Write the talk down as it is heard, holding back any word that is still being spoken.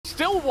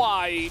still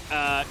why,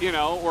 you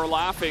know, we're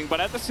laughing. But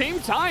at the same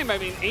time, I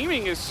mean,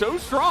 aiming is so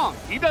strong.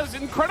 He does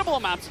incredible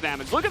amounts of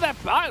damage. Look at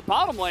that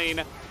bottom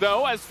lane,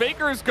 though, as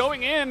Faker is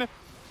going in.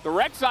 The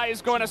Rek'Sai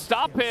is going to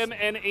stop him,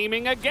 and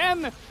aiming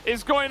again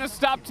is going to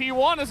stop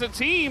T1 as a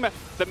team.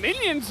 The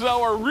minions,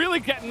 though, are really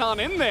getting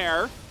on in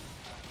there.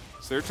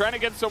 So they're trying to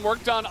get some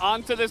work done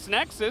onto this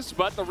Nexus,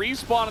 but the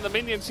respawn of the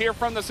minions here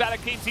from the side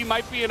of KT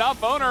might be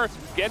enough. Owner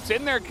gets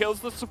in there, kills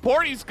the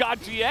support. He's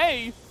got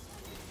GA.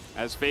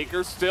 As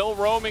Faker's still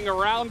roaming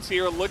around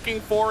here, looking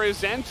for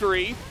his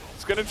entry.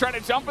 He's going to try to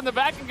jump in the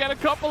back and get a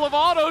couple of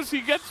autos.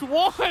 He gets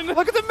one.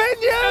 Look at the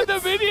minions! And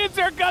the minions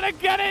are going to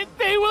get it.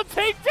 They will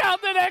take down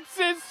the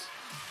Nexus.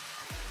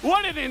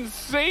 What an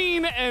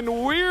insane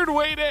and weird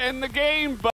way to end the game.